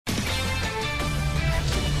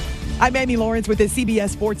I'm Amy Lawrence with the CBS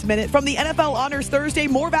Sports Minute. From the NFL Honors Thursday,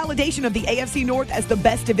 more validation of the AFC North as the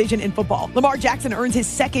best division in football. Lamar Jackson earns his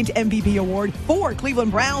second MVP award. 4 Cleveland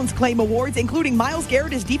Browns claim awards, including Myles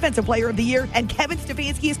Garrett as Defensive Player of the Year and Kevin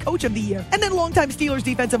Stefanski as Coach of the Year. And then longtime Steelers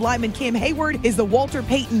defensive lineman Cam Hayward is the Walter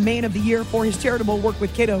Payton Man of the Year for his charitable work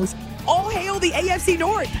with kiddos. All hail the AFC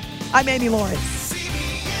North. I'm Amy Lawrence.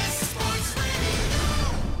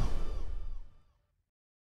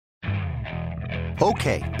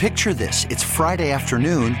 Okay, picture this. It's Friday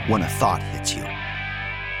afternoon when a thought hits you.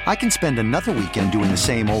 I can spend another weekend doing the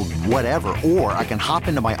same old whatever, or I can hop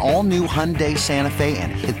into my all-new Hyundai Santa Fe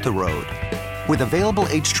and hit the road. With available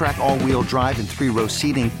H-Track all-wheel drive and 3-row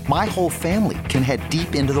seating, my whole family can head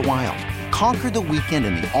deep into the wild. Conquer the weekend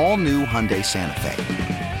in the all-new Hyundai Santa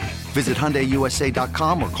Fe. Visit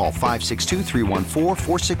HyundaiUSA.com or call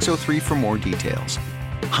 562-314-4603 for more details.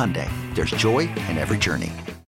 Hyundai, there's joy in every journey.